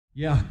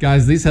Yeah,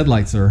 guys, these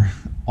headlights are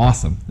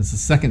awesome. This is the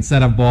second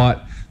set I've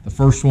bought. The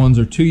first ones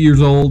are 2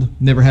 years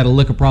old, never had a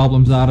lick of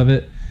problems out of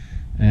it,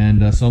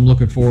 and so I'm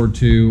looking forward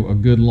to a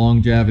good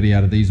longevity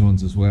out of these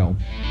ones as well.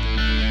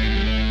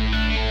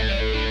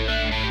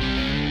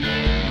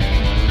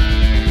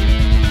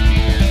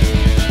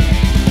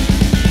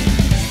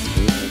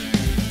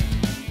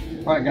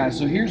 All right, guys,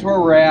 so here's where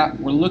we're at.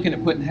 We're looking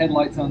at putting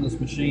headlights on this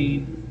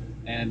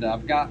machine, and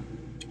I've got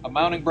a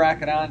mounting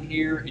bracket on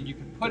here, and you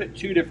can put it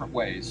two different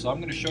ways. So I'm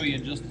going to show you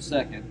in just a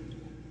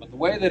second. But the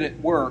way that it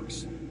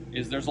works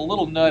is there's a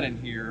little nut in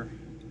here.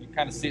 You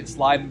kind of see it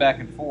sliding back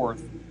and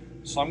forth.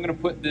 So I'm going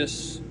to put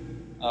this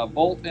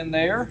bolt in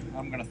there.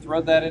 I'm going to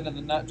thread that into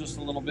the nut just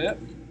a little bit.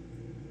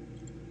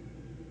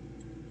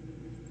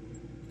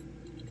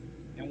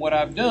 And what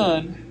I've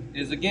done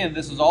is, again,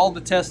 this is all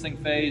the testing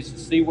phase to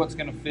see what's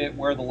going to fit,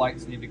 where the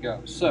lights need to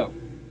go. So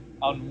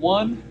on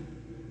one,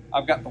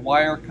 I've got the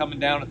wire coming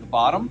down at the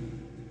bottom,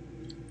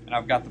 and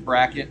I've got the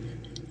bracket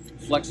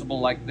flexible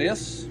like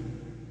this.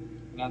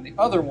 And on the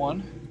other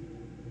one,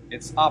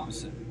 it's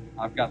opposite.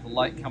 I've got the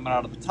light coming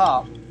out of the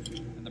top,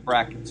 and the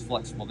bracket's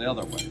flexible the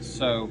other way.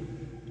 So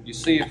you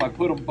see, if I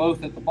put them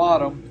both at the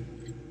bottom,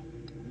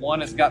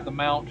 one has got the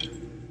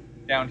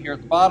mount down here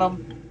at the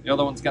bottom, the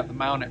other one's got the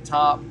mount at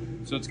top.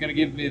 So it's going to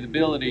give me the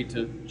ability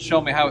to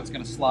show me how it's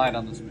going to slide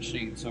on this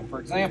machine. So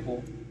for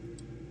example,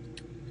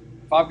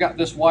 if I've got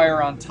this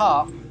wire on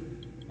top,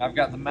 I've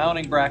got the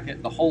mounting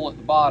bracket, the hole at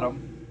the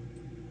bottom,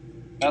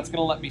 that's going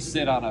to let me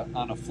sit on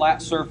a flat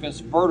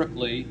surface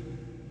vertically,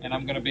 and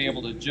I'm going to be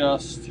able to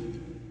adjust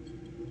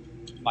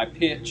my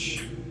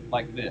pitch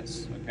like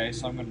this. Okay,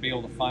 so I'm going to be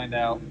able to find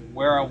out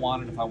where I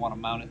want it. If I want to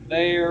mount it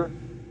there,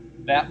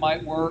 that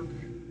might work.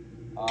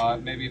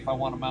 Maybe if I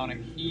want to mount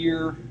it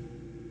here.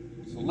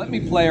 So let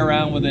me play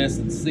around with this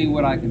and see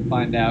what I can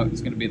find out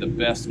is going to be the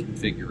best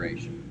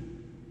configuration.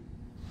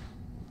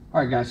 All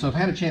right, guys, so I've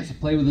had a chance to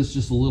play with this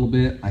just a little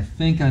bit. I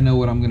think I know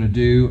what I'm going to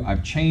do.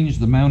 I've changed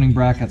the mounting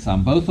brackets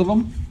on both of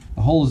them.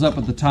 The hole is up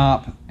at the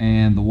top,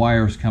 and the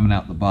wire is coming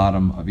out the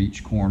bottom of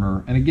each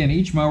corner. And again,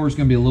 each mower is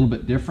going to be a little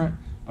bit different,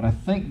 but I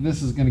think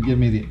this is going to give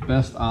me the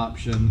best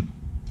option.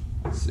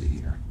 Let's see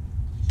here,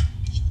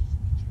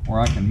 where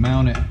I can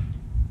mount it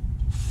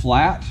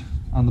flat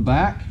on the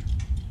back,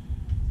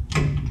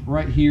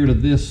 right here to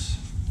this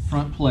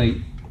front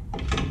plate,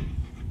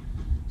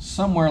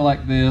 somewhere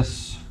like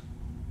this,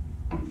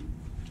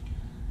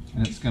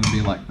 and it's going to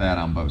be like that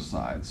on both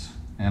sides.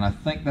 And I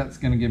think that's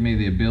going to give me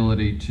the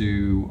ability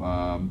to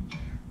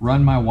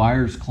run my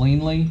wires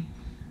cleanly.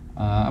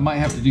 I might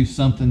have to do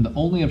something. The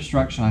only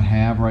obstruction I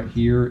have right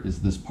here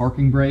is this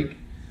parking brake,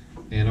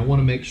 and I want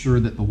to make sure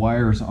that the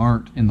wires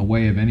aren't in the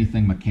way of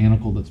anything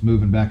mechanical that's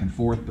moving back and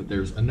forth, but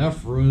there's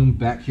enough room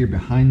back here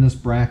behind this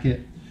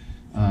bracket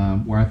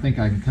where I think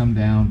I can come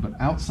down. But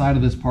outside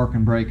of this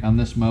parking brake on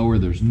this mower,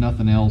 there's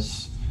nothing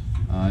else,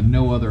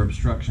 no other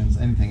obstructions,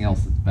 anything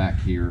else that's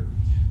back here.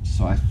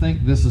 So I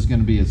think this is going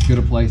to be as good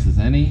a place as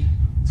any.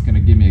 It's going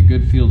to give me a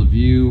good field of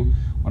view.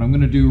 What I'm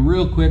going to do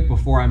real quick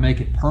before I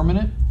make it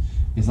permanent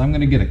is I'm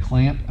going to get a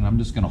clamp, and I'm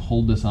just going to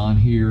hold this on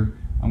here.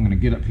 I'm going to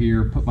get up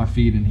here, put my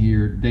feet in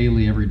here,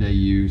 daily, everyday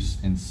use,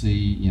 and see,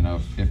 you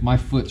know, if my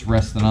foot's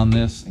resting on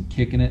this and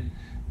kicking it,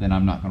 then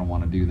I'm not going to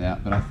want to do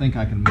that. But I think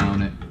I can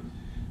mount it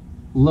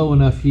low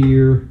enough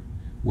here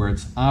where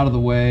it's out of the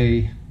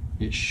way.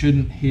 It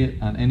shouldn't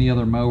hit on any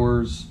other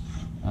mowers.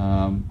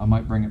 I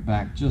might bring it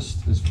back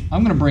just as,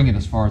 I'm going to bring it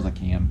as far as I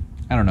can.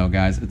 I don't know,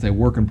 guys, it's a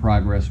work in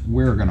progress.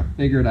 We're going to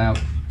figure it out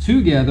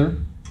together.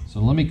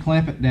 So let me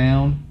clamp it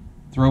down,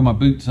 throw my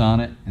boots on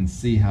it, and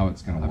see how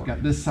it's going to work. I've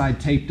got this side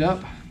taped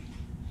up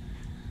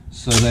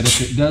so that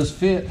if it does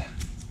fit,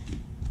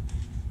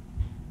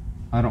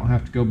 I don't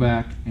have to go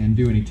back and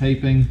do any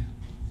taping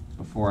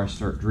before I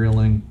start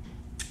drilling.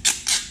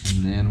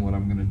 And then what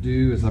I'm going to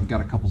do is I've got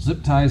a couple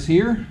zip ties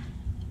here.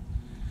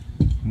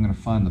 I'm going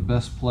to find the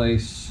best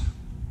place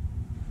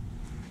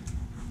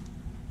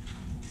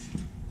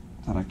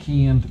that I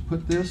can to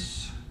put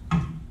this. So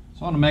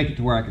I want to make it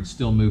to where I can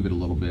still move it a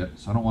little bit.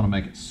 So I don't want to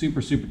make it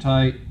super, super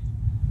tight.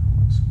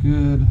 Looks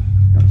good.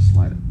 Got to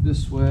slide it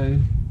this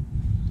way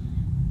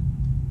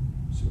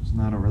so it's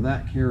not over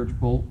that carriage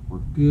bolt. We're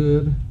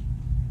good.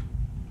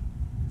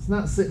 It's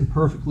not sitting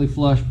perfectly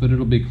flush, but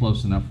it'll be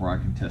close enough where I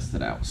can test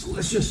it out. So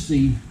let's just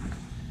see.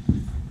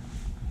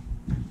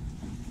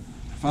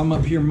 If I'm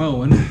up here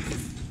mowing,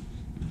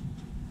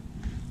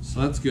 so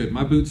that's good.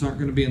 My boots aren't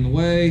going to be in the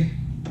way.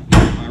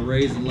 If I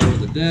raise and lower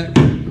the deck,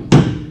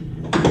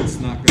 it's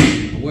not going to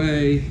be in the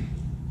way.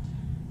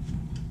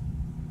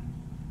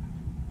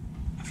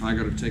 If I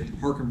go to take the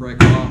parking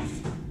brake off,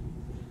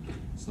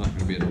 it's not going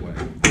to be in the way.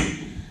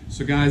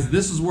 So guys,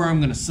 this is where I'm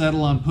going to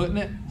settle on putting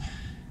it.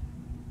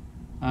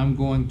 I'm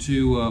going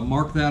to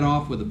mark that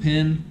off with a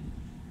pin,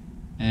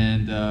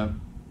 and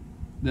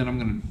then I'm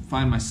going to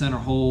find my center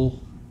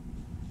hole.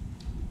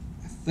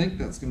 I think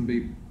that's going to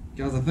be,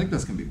 guys, I think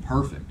that's going to be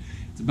perfect.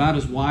 It's about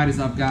as wide as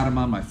I've got them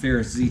on my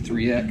Ferris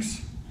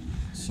Z3X.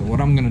 So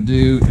what I'm going to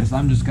do is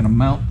I'm just going to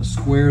mount the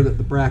square that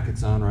the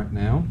bracket's on right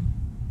now.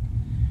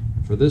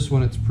 For this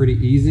one, it's pretty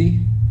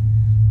easy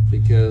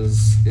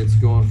because it's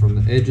going from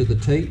the edge of the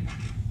tape.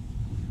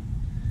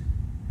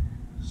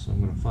 So I'm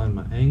going to find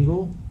my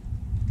angle,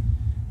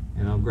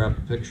 and I'll grab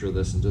a picture of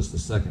this in just a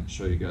second to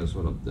show you guys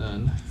what I've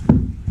done.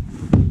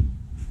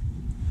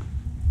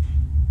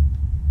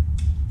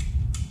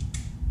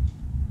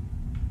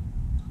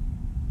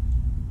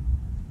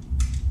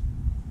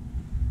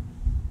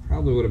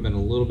 Probably would have been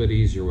a little bit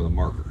easier with a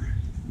marker.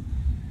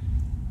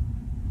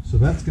 So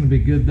that's going to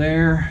be good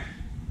there.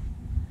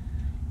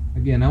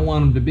 Again, I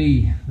want them to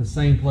be the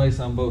same place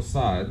on both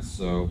sides,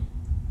 so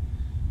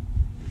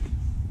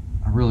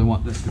I really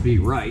want this to be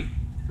right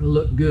and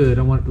look good.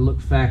 I want it to look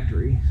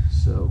factory.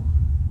 So,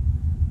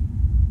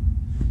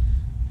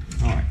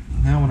 all right,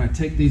 now when I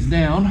take these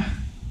down,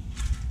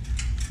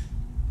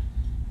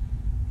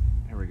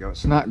 there we go.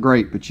 It's not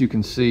great, but you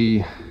can see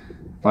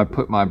if I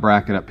put my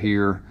bracket up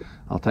here,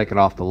 I'll take it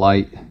off the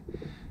light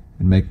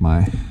and make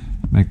my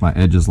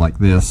edges like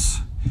this.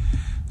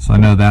 So I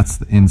know that's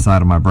the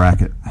inside of my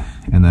bracket,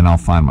 and then I'll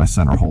find my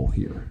center hole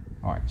here.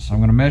 All right, so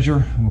I'm gonna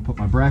measure, I'm gonna put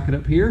my bracket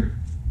up here.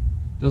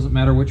 Doesn't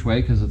matter which way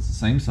because it's the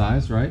same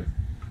size, right?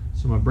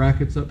 So my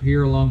bracket's up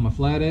here along my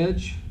flat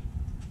edge.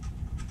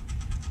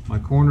 My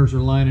corners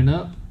are lining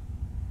up.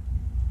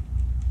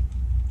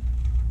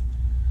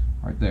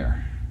 Right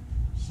there.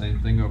 Same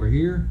thing over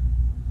here.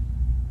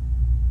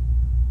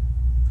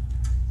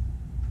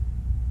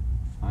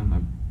 Find my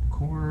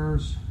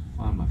corners,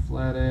 find my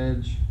flat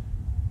edge.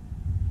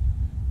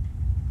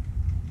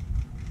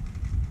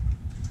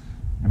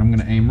 And I'm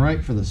going to aim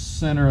right for the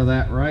center of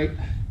that right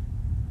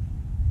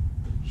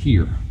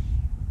here.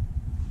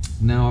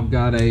 Now I've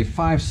got a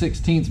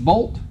 5/16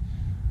 bolt,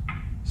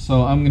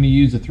 so I'm going to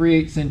use a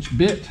 3/8 inch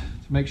bit to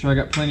make sure I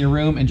got plenty of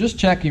room. And just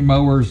check your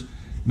mowers,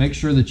 make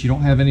sure that you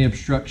don't have any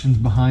obstructions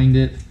behind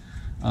it.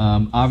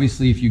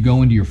 Obviously, if you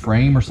go into your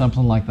frame or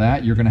something like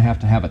that, you're going to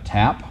have a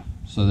tap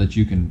so that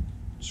you can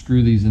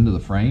screw these into the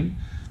frame.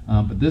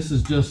 But this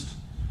is just,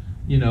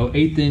 you know,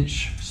 1/8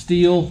 inch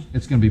steel.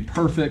 It's going to be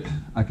perfect.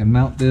 I can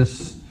mount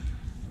this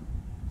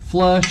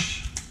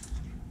flush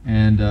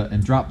and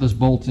drop this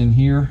bolt in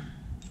here.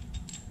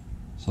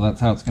 So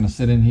that's how it's going to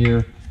sit in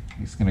here.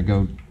 It's going to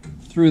go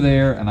through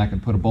there, and I can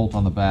put a bolt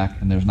on the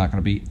back, and there's not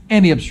going to be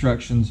any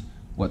obstructions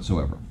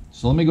whatsoever.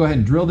 So let me go ahead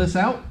and drill this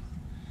out,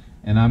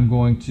 and I'm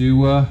going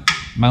to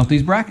mount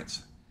these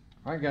brackets.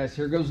 All right, guys,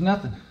 here goes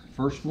nothing.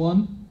 First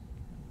one.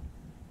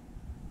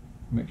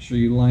 Make sure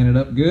you line it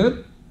up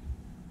good.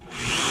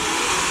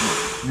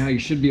 Now you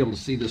should be able to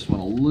see this one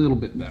a little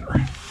bit better.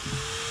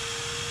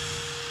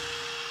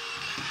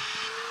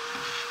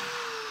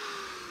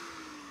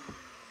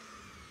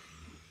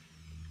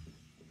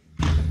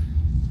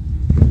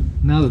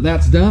 Now that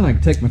that's done, I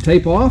can take my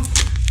tape off.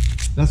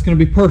 That's going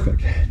to be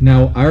perfect.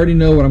 Now I already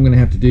know what I'm going to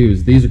have to do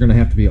is these are going to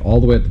have to be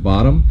all the way at the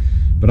bottom,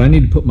 but I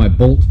need to put my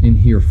bolt in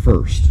here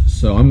first.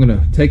 So I'm going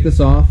to take this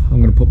off. I'm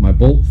going to put my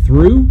bolt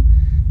through.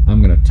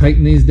 I'm going to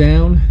tighten these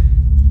down,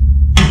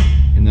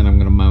 and then I'm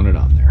going to mount it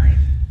on there.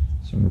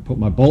 So I'm going to put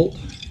my bolt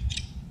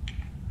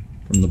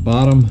from the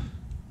bottom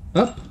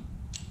up,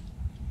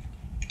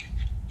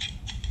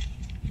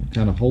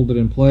 kind of hold it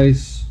in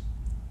place,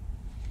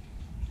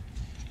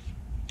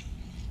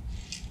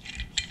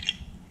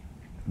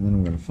 and then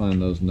I'm going to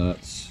find those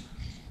nuts.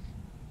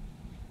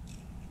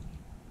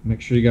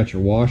 Make sure you got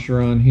your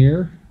washer on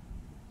here.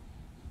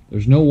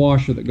 There's no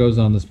washer that goes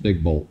on this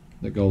big bolt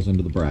that goes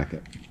into the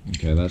bracket.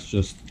 Okay, that's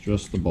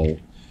just the bolt.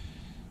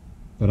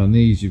 But on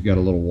these, you've got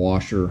a little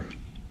washer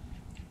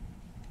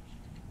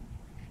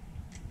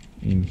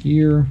in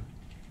here.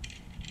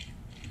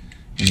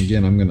 And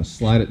again, I'm going to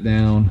slide it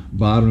down,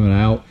 bottom it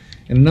out.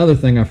 And another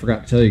thing I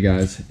forgot to tell you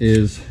guys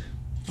is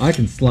I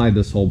can slide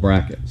this whole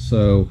bracket.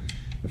 So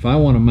if I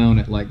want to mount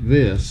it like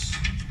this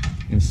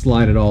and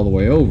slide it all the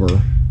way over,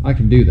 I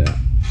can do that.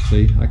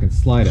 See, I can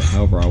slide it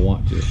however I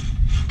want to.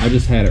 I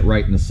just had it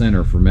right in the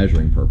center for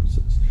measuring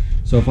purposes.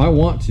 So if I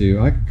want to,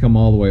 I can come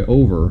all the way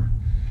over,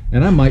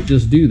 and I might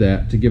just do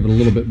that to give it a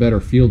little bit better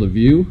field of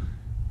view.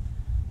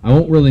 I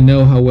won't really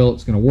know how well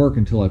it's going to work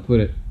until I put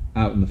it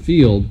out in the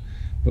field,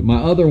 but my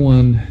other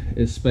one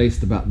is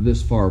spaced about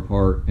this far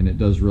apart, and it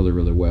does really,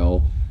 really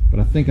well. But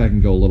I think I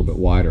can go a little bit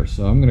wider.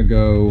 So I'm going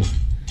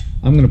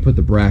to put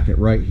the bracket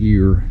right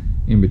here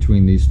in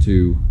between these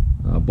two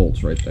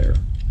bolts right there.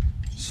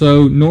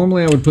 So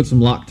normally I would put some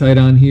Loctite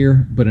on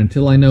here, but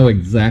until I know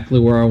exactly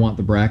where I want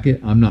the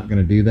bracket, I'm not going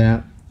to do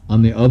that.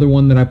 On the other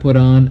one that I put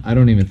on, I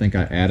don't even think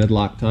I added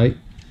Loctite.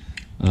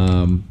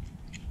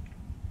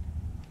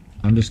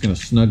 I'm just going to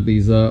snug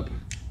these up.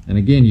 And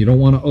again, you don't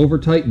want to over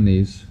tighten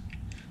these,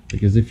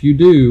 because if you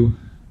do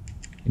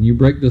and you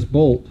break this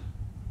bolt,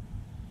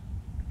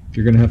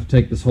 you're going to have to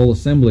take this whole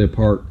assembly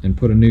apart and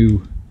put a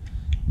new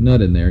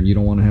nut in there, and you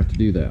don't want to have to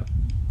do that.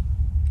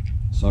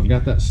 So I've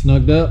got that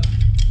snugged up.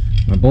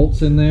 My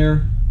bolt's in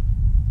there.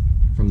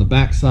 From the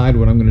back side,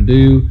 what I'm going to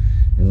do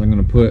is I'm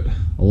going to put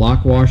a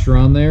lock washer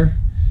on there,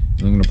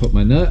 and I'm going to put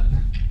my nut,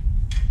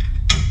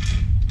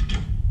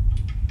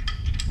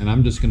 and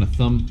I'm just going to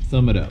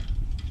thumb it up.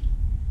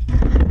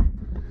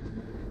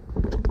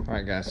 All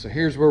Alright guys, so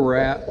here's where we're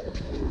at.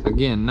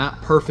 Again,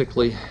 not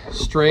perfectly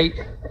straight.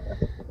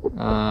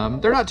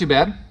 They're not too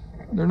bad.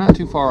 They're not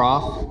too far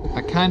off.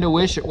 I kind of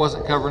wish it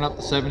wasn't covering up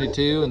the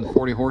 72 and the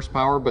 40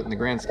 horsepower, but in the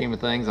grand scheme of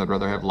things, I'd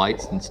rather have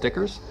lights than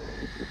stickers.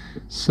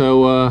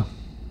 So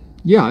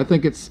yeah, I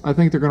think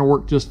they're going to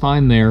work just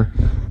fine there.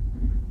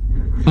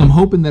 I'm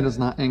hoping that it's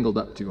not angled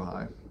up too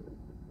high.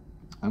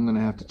 I'm going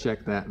to have to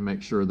check that and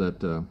make sure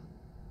that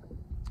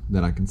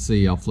that I can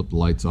see. I'll flip the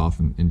lights off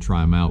and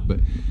try them out. But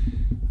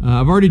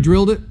I've already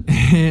drilled it,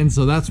 and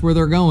so that's where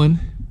they're going.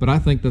 But I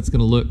think that's going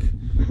to look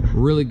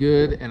really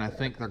good, and I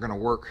think they're going to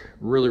work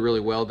really, really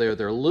well there.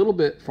 They're a little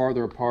bit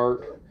farther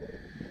apart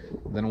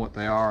than what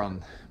they are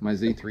on my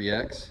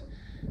Z3X,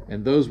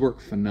 and those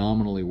work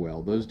phenomenally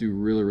well. Those do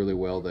really, really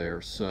well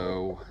there.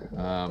 So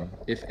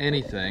if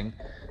anything,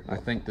 I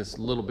think this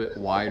little bit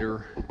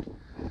wider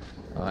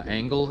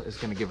angle is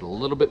going to give it a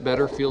little bit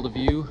better field of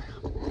view,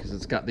 because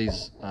it's got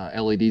these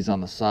LEDs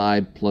on the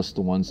side plus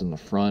the ones in the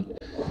front.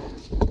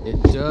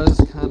 It does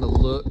kind of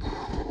look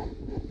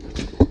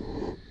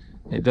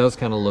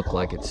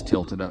like it's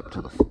tilted up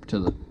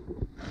to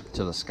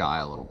the sky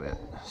a little bit.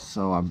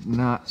 So I'm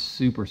not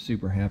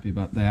super happy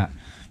about that.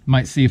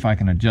 Might see if I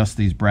can adjust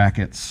these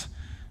brackets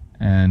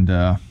and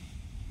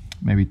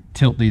maybe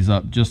tilt these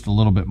up just a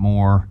little bit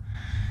more.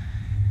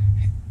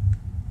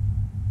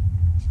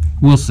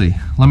 We'll see.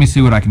 Let me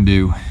see what I can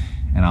do,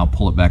 and I'll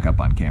pull it back up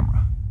on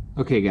camera.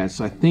 Okay guys,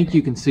 so I think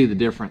you can see the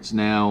difference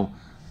now.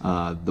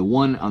 The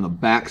one on the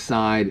back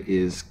side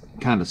is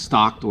kind of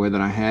stock the way that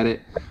I had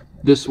it.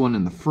 This one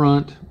in the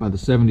front by the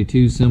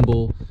 72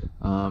 symbol,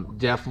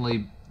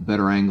 definitely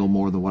better angle,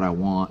 more than what I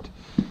want,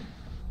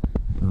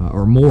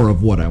 or more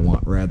of what I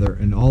want rather.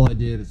 And all I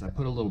did is I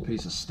put a little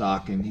piece of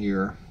stock in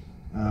here.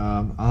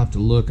 I'll have to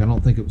look. I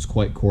don't think it was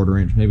quite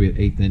 1/4 inch, maybe an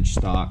 1/8 inch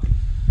stock,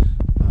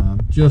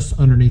 just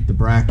underneath the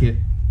bracket.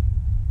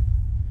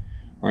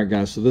 All right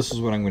guys, so this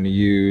is what I'm going to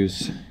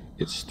use.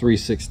 It's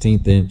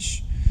 3/16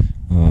 inch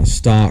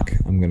stock.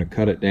 I'm going to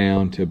cut it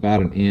down to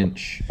about 1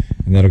 inch,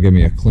 and that'll give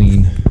me a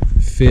clean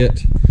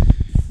fit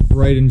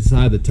right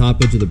inside the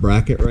top edge of the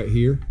bracket right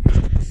here.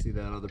 See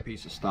that other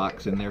piece of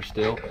stock's in there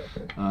still.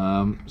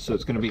 So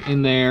it's going to be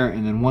in there,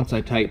 and then once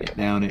I tighten it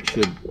down, it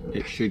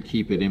should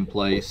keep it in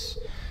place.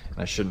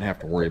 I shouldn't have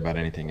to worry about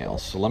anything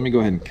else. So let me go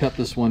ahead and cut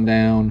this one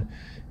down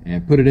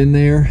and put it in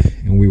there,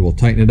 and we will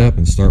tighten it up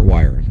and start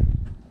wiring.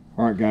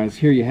 All right guys,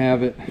 here you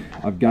have it.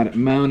 I've got it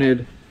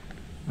mounted.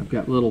 I've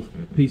got a little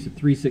piece of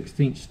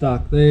 3/16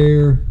 stock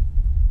there,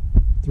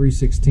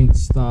 3/16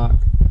 stock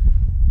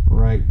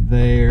right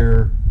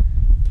there,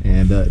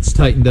 and it's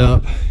tightened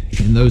up,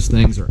 and those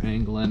things are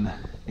angling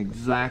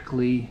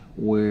exactly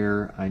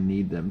where I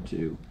need them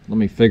to. Let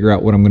me figure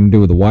out what I'm going to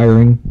do with the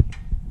wiring,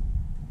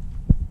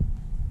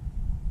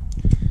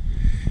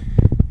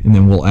 and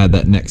then we'll add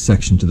that next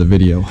section to the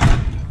video.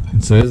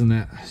 And so isn't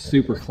that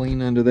super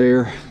clean under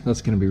there?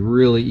 That's going to be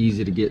really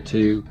easy to get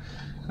to.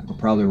 I will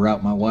probably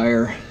route my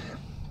wire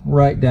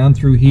right down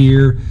through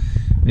here,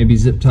 maybe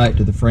zip tight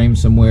to the frame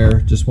somewhere.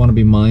 Just want to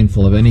be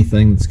mindful of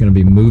anything that's going to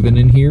be moving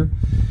in here.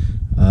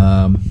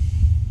 But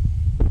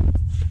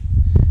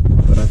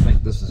I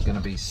think this is going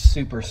to be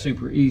super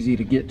easy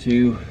to get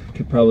to.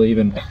 Could probably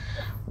even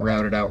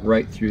route it out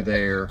right through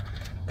there,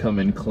 come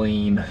in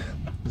clean,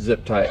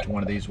 zip tie it to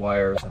one of these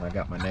wires, and I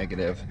got my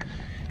negative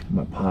and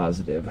my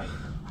positive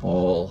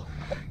all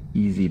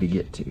easy to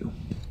get to.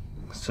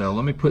 So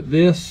let me put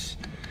this,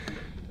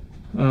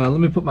 let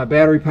me put my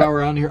battery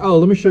power on here. Oh,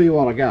 let me show you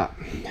what I got.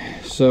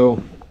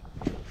 So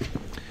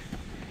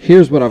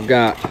here's what I've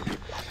got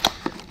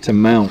to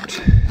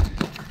mount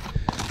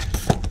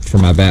for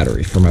my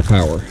battery, for my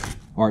power.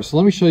 All right, so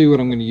let me show you what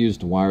I'm going to use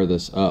to wire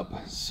this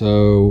up.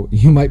 So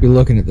you might be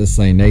looking at this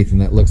saying, Nathan,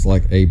 that looks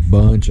like a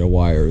bunch of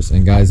wires.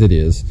 And guys, it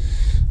is.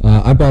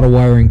 I bought a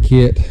wiring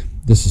kit.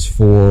 This is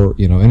for,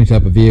 you know, any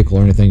type of vehicle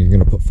or anything you're going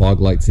to put fog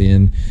lights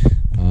in.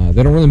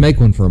 They don't really make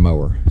one for a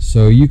mower,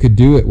 so you could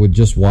do it with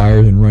just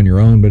wires and run your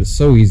own, but it's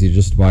so easy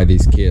just to buy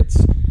these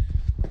kits.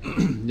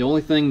 The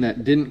only thing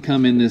that didn't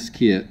come in this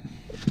kit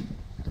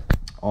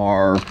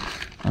are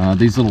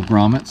these little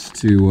grommets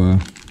to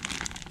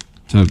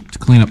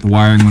clean up the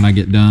wiring when I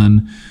get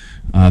done.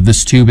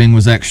 This tubing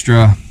was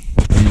extra,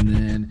 and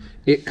then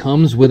it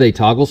comes with a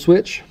toggle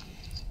switch.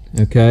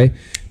 Okay,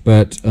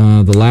 but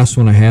the last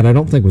one I had, I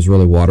don't think was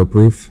really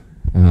waterproof,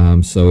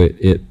 so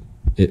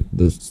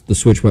the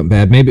switch went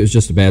bad. Maybe it was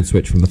just a bad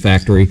switch from the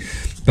factory,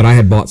 but I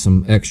had bought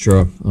some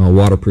extra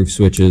waterproof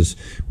switches,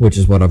 which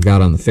is what I've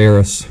got on the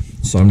Ferris.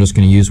 So I'm just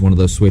going to use one of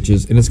those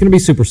switches, and it's going to be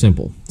super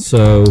simple.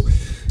 So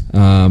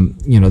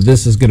you know,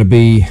 this is going to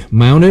be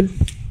mounted.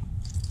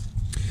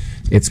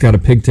 It's got a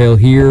pigtail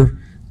here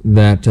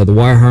that the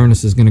wire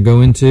harness is going to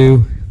go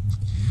into.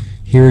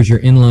 Here's your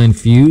inline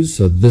fuse,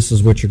 so this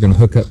is what you're going to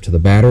hook up to the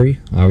battery.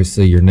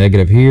 Obviously your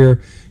negative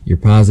here, your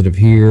positive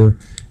here.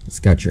 It's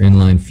got your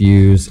inline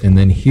fuse, and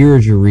then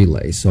here's your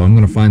relay. So I'm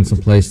going to find some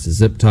place to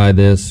zip tie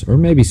this, or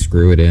maybe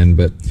screw it in,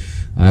 but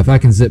if I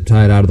can zip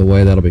tie it out of the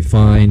way, that'll be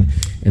fine.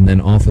 And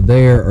then off of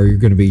there are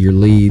going to be your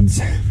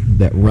leads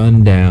that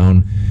run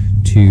down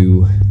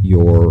to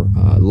your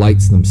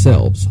lights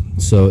themselves.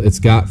 So it's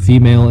got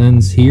female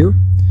ends here,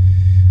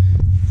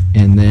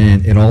 and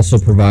then it also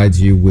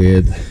provides you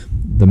with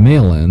the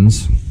male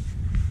ends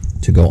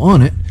to go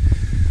on it.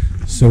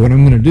 So what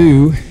I'm going to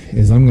do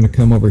is I'm going to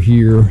come over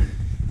here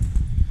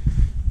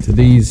to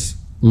these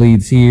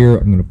leads here.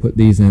 I'm going to put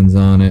these ends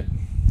on it,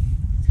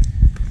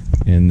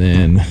 and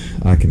then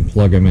I can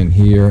plug them in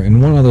here.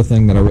 And one other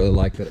thing that I really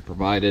like that it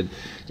provided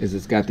is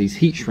it's got these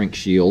heat shrink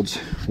shields,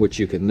 which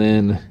you can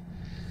then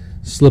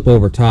slip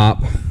over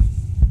top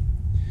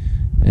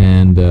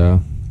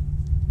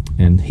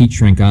and heat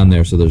shrink on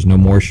there so there's no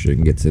moisture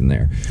that gets in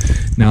there.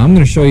 Now I'm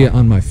going to show you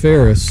on my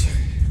Ferris.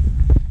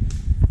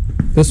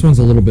 This one's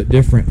a little bit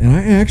different, and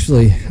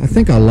I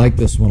think I like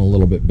this one a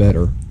little bit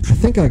better. I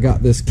think I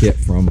got this kit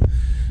from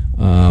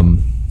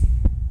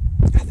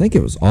I think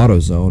it was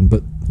AutoZone,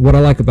 but what I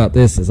like about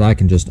this is I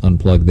can just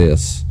unplug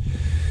this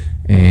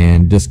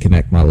and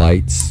disconnect my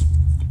lights,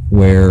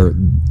 where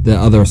the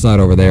other side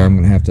over there I'm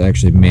going to have to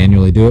actually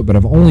manually do it. But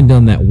I've only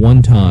done that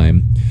one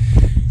time,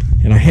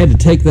 and I had to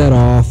take that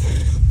off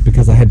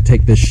because I had to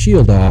take this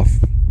shield off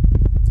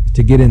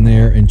to get in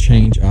there and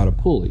change out a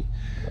pulley.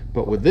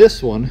 But with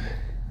this one,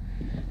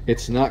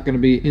 it's not going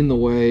to be in the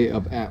way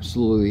of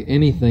absolutely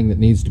anything that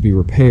needs to be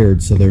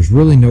repaired, so there's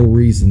really no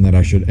reason that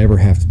I should ever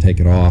have to take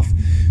it off.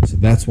 So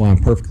that's why I'm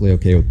perfectly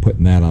okay with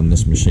putting that on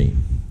this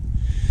machine.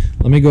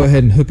 Let me go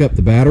ahead and hook up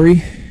the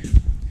battery.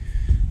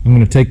 I'm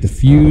going to take the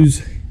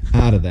fuse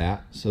out of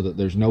that so that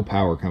there's no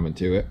power coming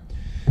to it,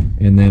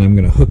 and then I'm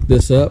going to hook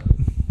this up.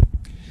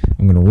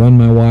 I'm going to run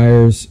my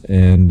wires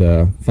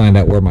and find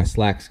out where my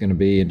slack's going to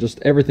be and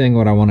just everything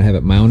what I want to have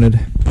it mounted,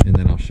 and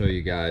then I'll show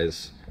you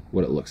guys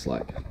what it looks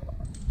like.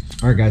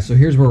 Alright guys, so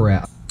here's where we're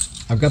at.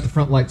 I've got the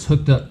front lights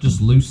hooked up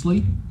just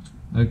loosely.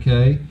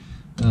 Okay,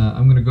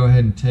 I'm going to go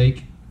ahead and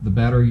take the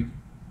battery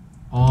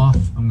off.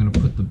 I'm going to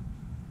put the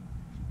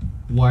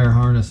wire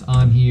harness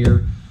on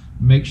here,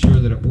 make sure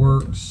that it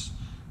works.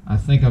 I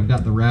think I've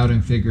got the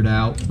routing figured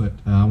out, but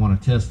I want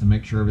to test and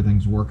make sure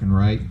everything's working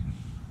right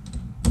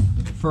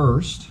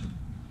first,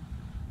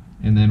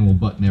 and then we'll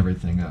button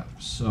everything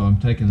up. So I'm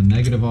taking the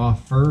negative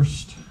off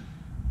first.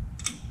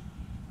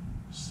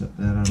 Set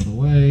that out of the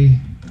way.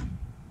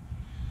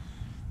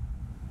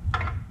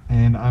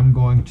 And I'm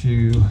going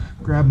to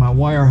grab my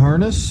wire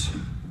harness.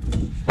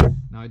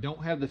 Now I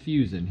don't have the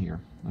fuse in here.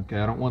 Okay,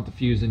 I don't want the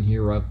fuse in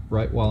here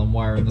right while I'm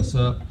wiring this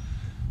up.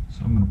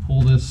 So I'm going to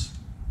pull this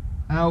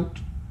out.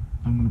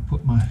 I'm going to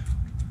put my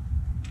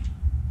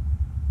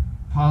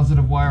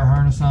positive wire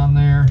harness on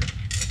there,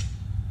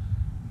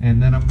 and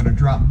then I'm going to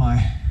drop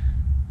my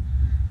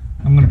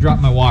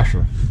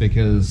washer,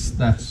 because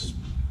that's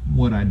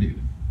what I do.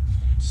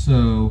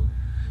 So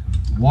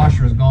the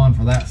washer is gone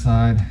for that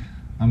side.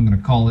 I'm going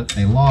to call it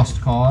a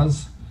lost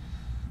cause,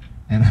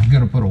 and I'm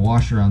going to put a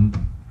washer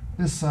on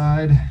this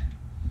side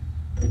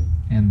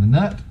and the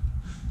nut.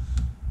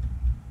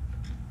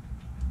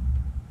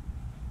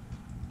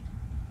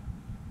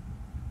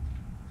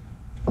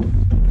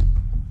 And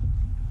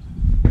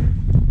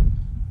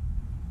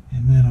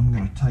then I'm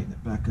going to tighten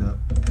it back up.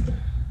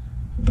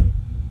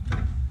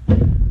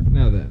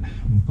 Now then,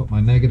 I'm going to put my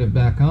negative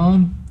back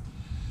on.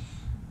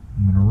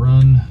 I'm going to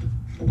run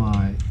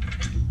my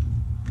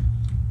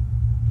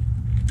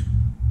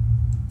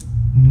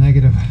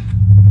negative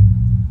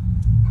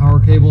power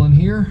cable in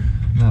here.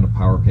 Not a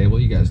power cable,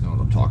 you guys know what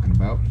I'm talking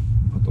about.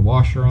 Put the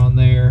washer on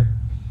there,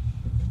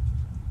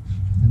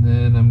 and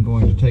then I'm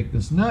going to take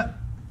this nut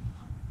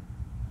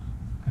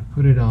and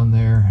put it on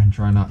there and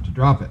try not to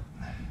drop it.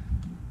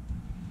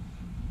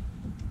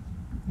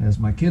 As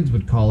my kids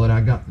would call it,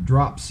 I got the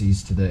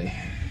dropsies today.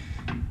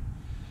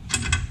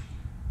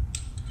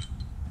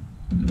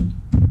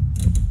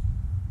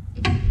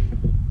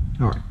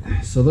 Alright,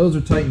 so those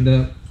are tightened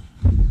up.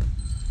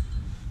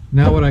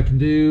 Now what I can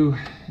do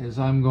is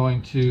I'm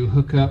going to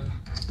hook up,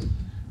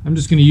 I'm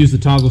just going to use the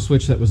toggle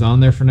switch that was on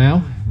there for now.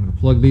 I'm going to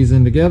plug these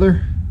in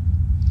together,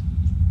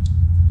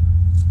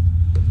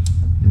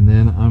 and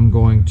then I'm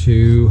going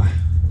to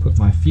put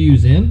my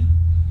fuse in.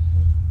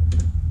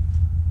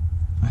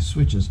 My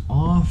switch is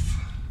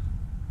off.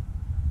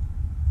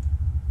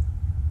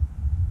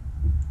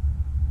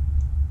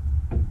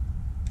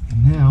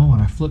 And now when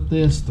I flip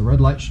this, the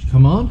red light should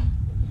come on.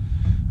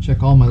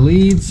 Check all my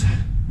leads.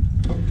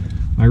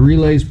 My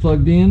relay's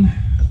plugged in,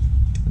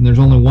 and there's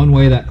only one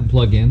way that can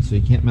plug in, so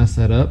you can't mess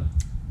that up.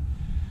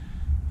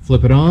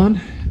 Flip it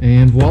on,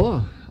 and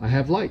voila, I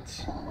have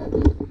lights.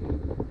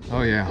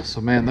 Oh yeah,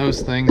 so man,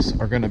 those things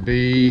are gonna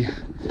be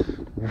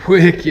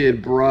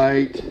wicked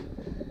bright.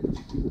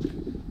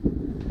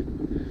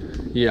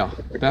 Yeah,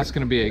 that's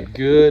gonna be a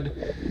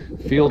good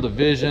field of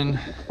vision.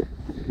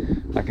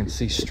 I can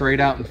see straight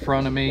out in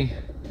front of me.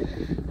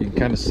 You can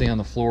kind of see on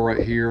the floor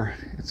right here.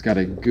 It's got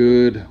a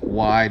good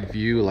wide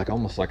view, like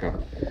almost like a,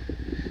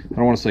 I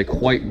don't want to say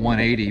quite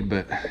 180,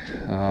 but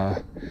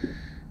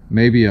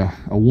maybe a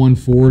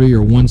 140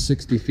 or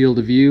 160 field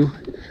of view.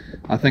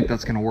 I think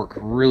that's going to work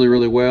really,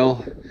 really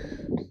well.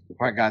 All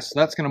right, guys, so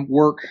that's going to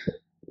work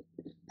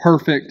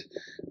perfect.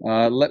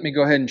 Let me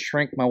go ahead and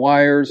shrink my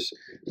wires.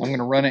 I'm going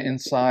to run it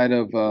inside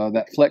of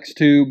that flex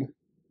tube,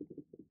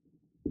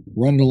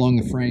 run it along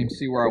the frame,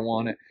 see where I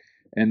want it,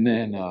 and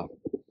then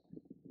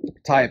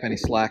tie up any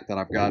slack that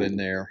I've got in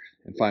there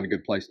and find a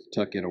good place to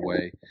tuck it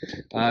away.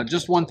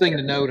 Just one thing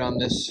to note on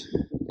this,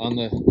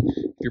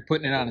 if you're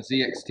putting it on a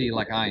ZXT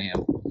like I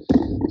am,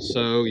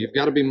 so you've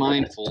got to be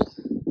mindful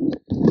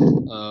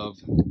of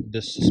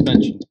this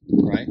suspension,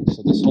 right?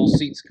 So this whole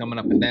seat's coming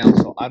up and down,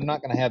 so I'm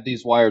not going to have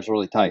these wires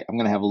really tight. I'm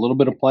going to have a little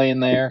bit of play in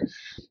there.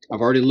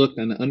 I've already looked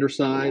on the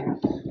underside.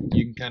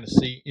 You can kind of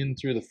see in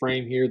through the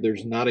frame here,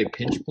 there's not a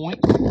pinch point,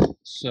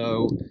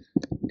 so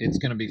it's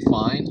going to be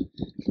fine.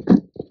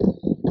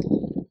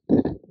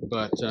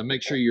 But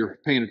make sure you're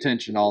paying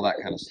attention to all that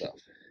kind of stuff.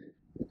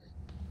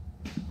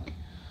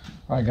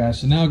 All right,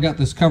 guys, so now I've got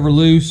this cover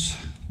loose.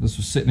 This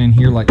was sitting in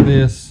here like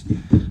this.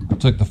 I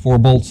took the 4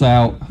 bolts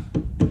out,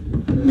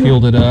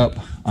 peeled it up,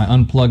 I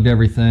unplugged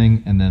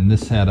everything, and then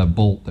this had a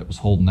bolt that was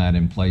holding that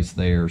in place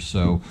there.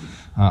 So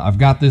I've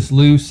got this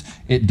loose.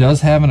 It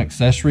does have an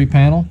accessory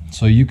panel,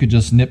 so you could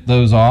just nip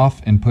those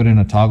off and put in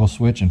a toggle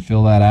switch and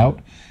fill that out.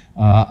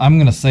 I'm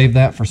going to save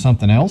that for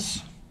something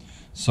else.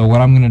 So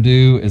what I'm going to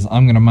do is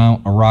I'm going to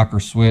mount a rocker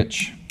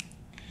switch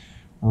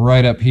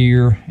right up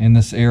here in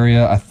this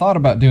area. I thought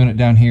about doing it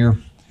down here.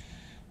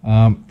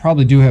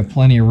 Probably do have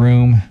plenty of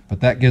room,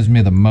 but that gives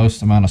me the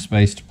most amount of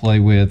space to play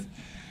with.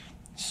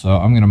 So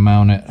I'm going to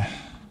mount it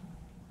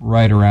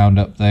right around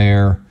up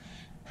there.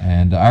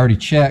 And I already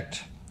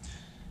checked.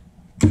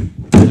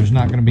 There's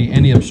not going to be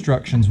any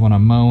obstructions when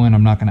I'm mowing.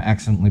 I'm not going to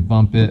accidentally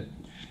bump it.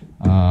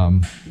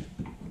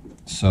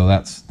 So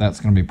that's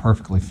going to be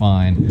perfectly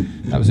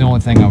fine. That was the only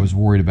thing I was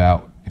worried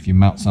about if you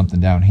mount something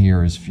down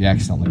here, is if you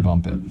accidentally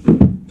bump it.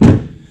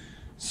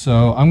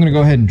 So I'm going to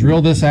go ahead and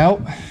drill this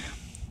out.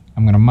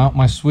 I'm going to mount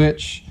my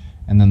switch,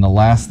 and then the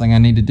last thing I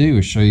need to do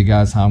is show you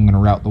guys how I'm going to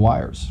route the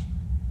wires.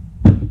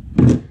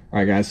 All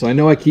right, guys, so I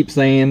know I keep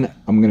saying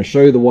I'm going to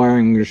show you the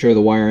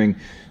wiring,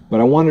 but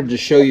I wanted to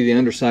show you the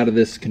underside of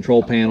this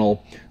control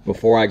panel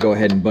before I go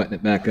ahead and button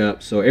it back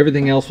up. So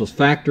everything else was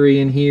factory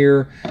in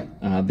here.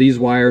 These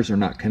wires are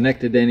not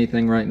connected to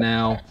anything right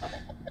now.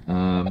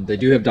 They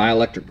do have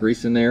dielectric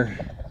grease in there,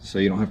 so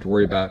you don't have to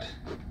worry about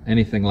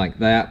anything like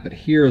that. But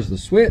here's the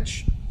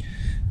switch.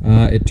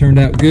 It turned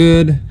out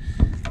good.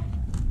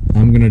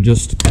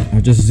 I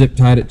just zip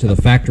tied it to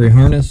the factory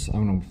harness.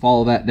 I'm going to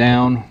follow that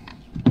down.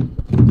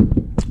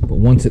 But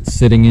once it's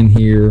sitting in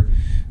here,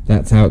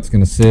 that's how it's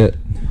going to sit.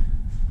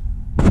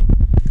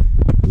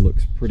 It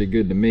looks pretty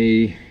good to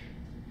me.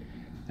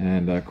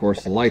 And of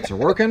course the lights are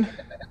working.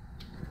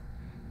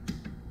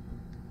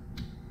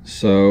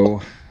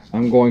 So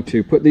I'm going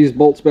to put these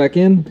bolts back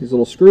in, these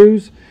little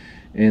screws,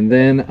 and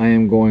then I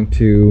am going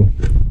to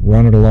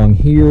run it along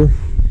here.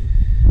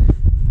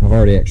 I've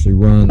already actually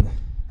run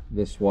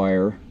this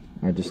wire.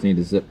 I just need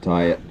to zip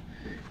tie it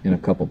in a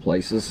couple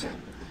places.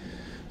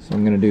 So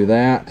I'm going to do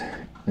that,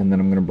 and then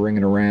I'm going to bring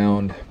it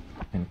around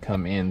and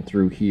come in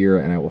through here,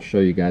 and I will show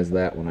you guys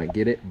that when I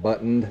get it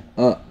buttoned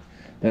up.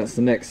 That's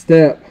the next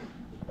step.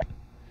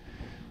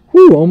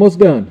 Whew, almost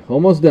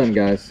done,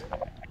 guys.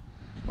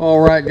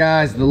 Alright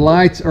guys, the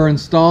lights are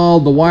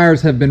installed, the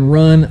wires have been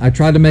run. I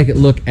tried to make it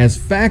look as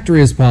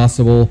factory as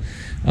possible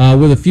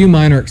with a few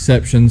minor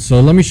exceptions.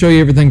 So let me show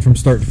you everything from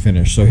start to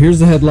finish. So here's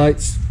the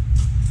headlights.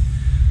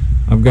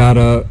 I've got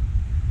a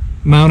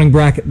mounting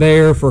bracket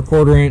there for a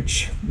 1/4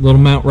 inch,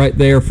 little mount right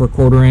there for a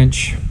 1/4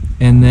 inch,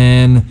 and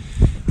then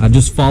I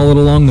just followed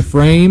along the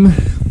frame.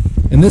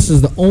 And this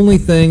is the only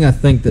thing I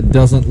think that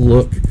doesn't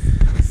look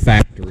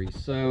factory.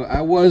 So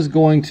I was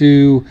going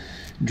to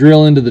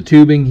drill into the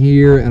tubing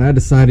here, and I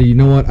decided, you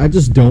know what, I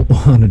just don't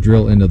want to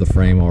drill into the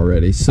frame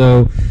already.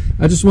 So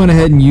I just went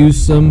ahead and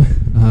used some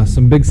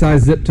big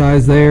size zip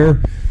ties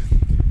there.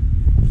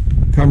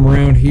 Come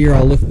around here,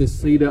 I'll lift this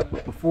seat up,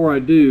 but before I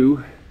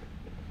do,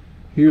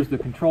 here's the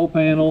control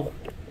panel.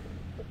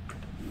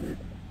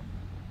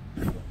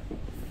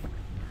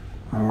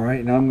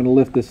 Alright, now I'm going to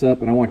lift this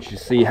up, and I want you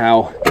to see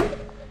how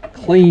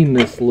clean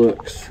this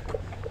looks.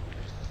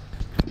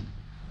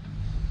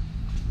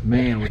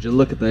 Man, would you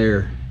look at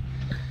there.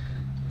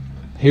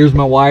 Here's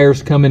my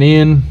wires coming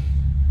in,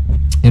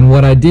 and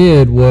what I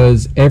did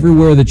was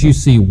everywhere that you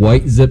see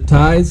white zip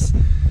ties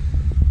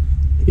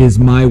is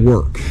my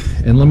work,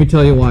 and let me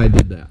tell you why I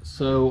did that.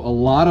 So a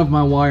lot of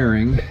my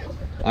wiring,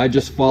 I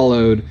just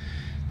followed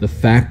the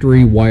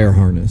factory wire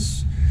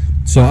harness.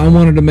 So I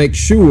wanted to make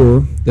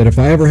sure that if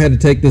I ever had to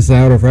take this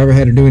out, or if I ever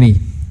had to do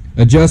any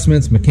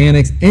adjustments,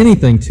 mechanics,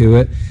 anything to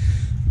it,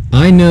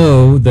 I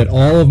know that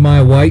all of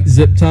my white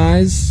zip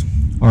ties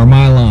are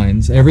my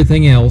lines.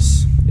 Everything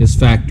else is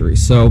factory.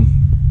 So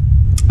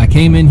I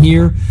came in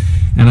here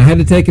and I had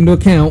to take into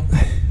account,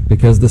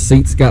 because the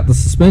seat's got the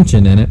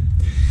suspension in it,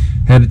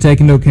 had to take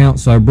into account,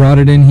 so I brought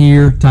it in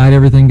here, tied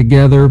everything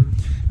together.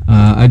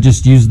 I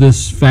just used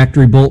this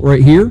factory bolt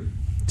right here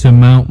to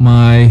mount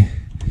my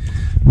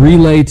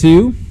relay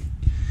to.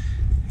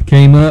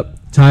 Came up,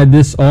 tied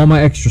this, all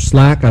my extra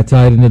slack I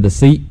tied into the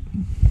seat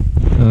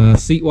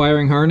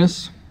wiring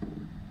harness,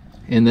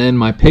 and then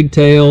my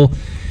pigtail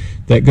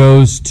that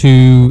goes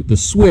to the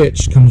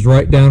switch comes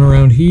right down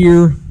around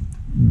here,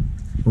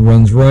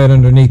 runs right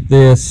underneath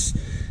this.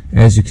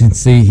 As you can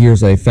see,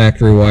 here's a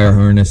factory wire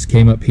harness,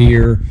 came up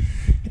here,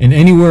 and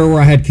anywhere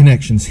where I had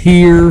connections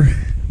here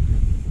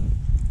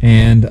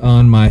and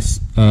on my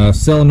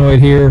solenoid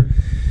here,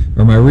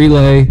 or my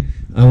relay,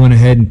 I went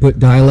ahead and put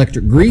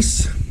dielectric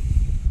grease,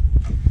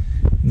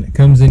 and it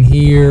comes in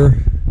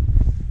here,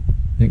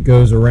 it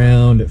goes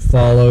around, it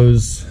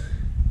follows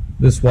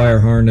this wire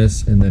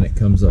harness, and then it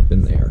comes up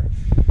in there.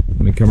 Let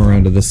me come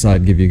around to this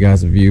side, give you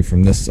guys a view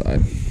from this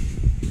side.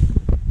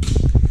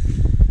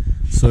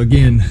 So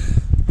again,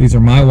 these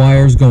are my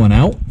wires going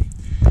out.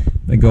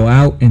 They go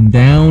out and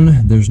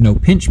down. There's no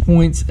pinch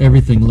points.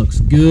 Everything looks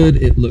good.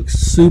 It looks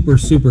super,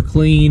 super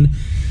clean.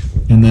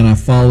 And then I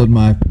followed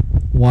my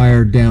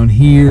wire down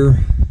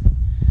here.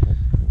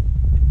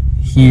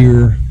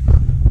 Here.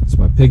 It's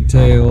my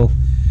pigtail.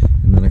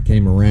 And then I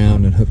came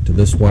around and hooked to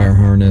this wire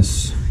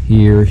harness.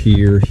 Here,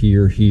 here,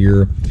 here,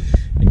 here.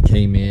 And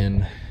came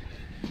in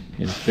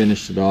and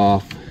finished it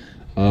off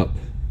up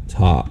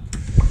top.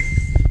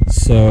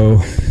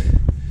 So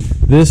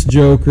this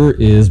joker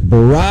is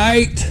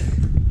bright.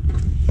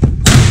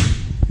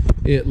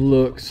 It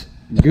looks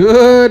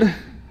good.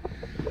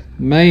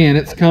 Man,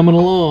 it's coming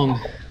along.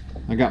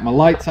 I got my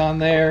lights on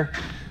there.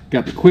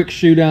 Got the quick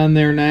shoot on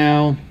there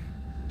now.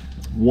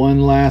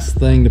 One last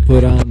thing to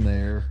put on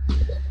there,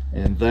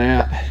 and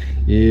that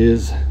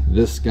is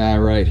this guy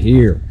right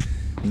here.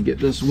 And get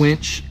this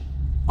winch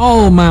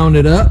all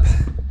mounted up,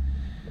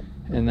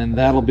 and then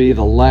that'll be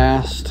the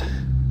last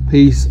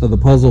piece of the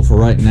puzzle for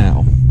right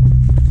now.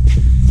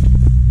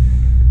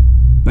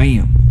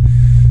 Bam.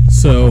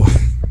 So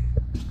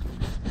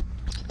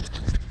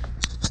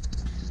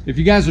if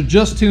you guys are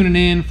just tuning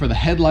in for the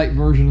headlight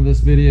version of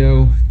this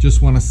video,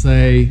 just want to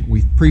say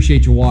we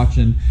appreciate you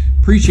watching,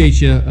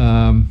 appreciate you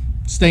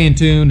staying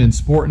tuned and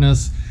supporting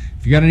us.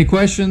 If you got any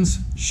questions,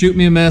 shoot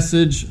me a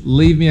message,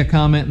 leave me a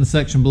comment in the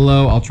section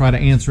below. I'll try to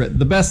answer it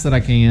the best that I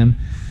can.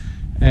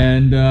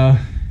 And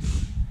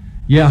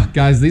yeah,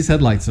 guys, these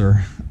headlights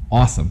are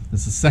awesome.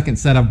 This is the second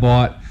set I've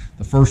bought.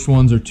 The first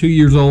ones are 2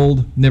 years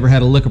old, never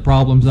had a lick of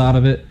problems out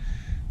of it.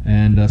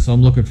 And so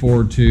I'm looking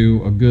forward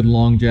to a good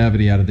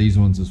longevity out of these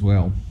ones as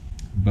well.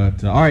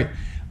 But all right,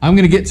 I'm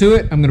going to get to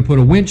it. I'm going to put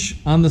a winch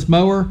on this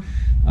mower.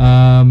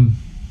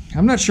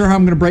 I'm not sure how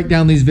I'm going to break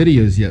down these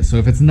videos yet. So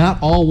if it's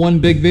not all one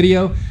big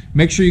video,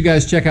 make sure you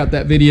guys check out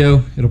that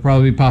video. It'll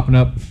probably be popping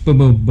up, boom,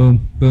 boom,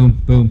 boom,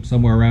 boom, boom,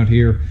 somewhere around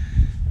here.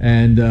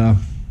 And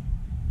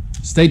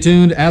stay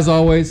tuned, as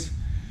always.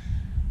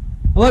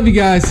 I love you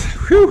guys.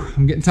 Whew,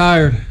 I'm getting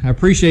tired. I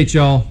appreciate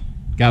y'all.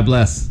 God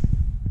bless.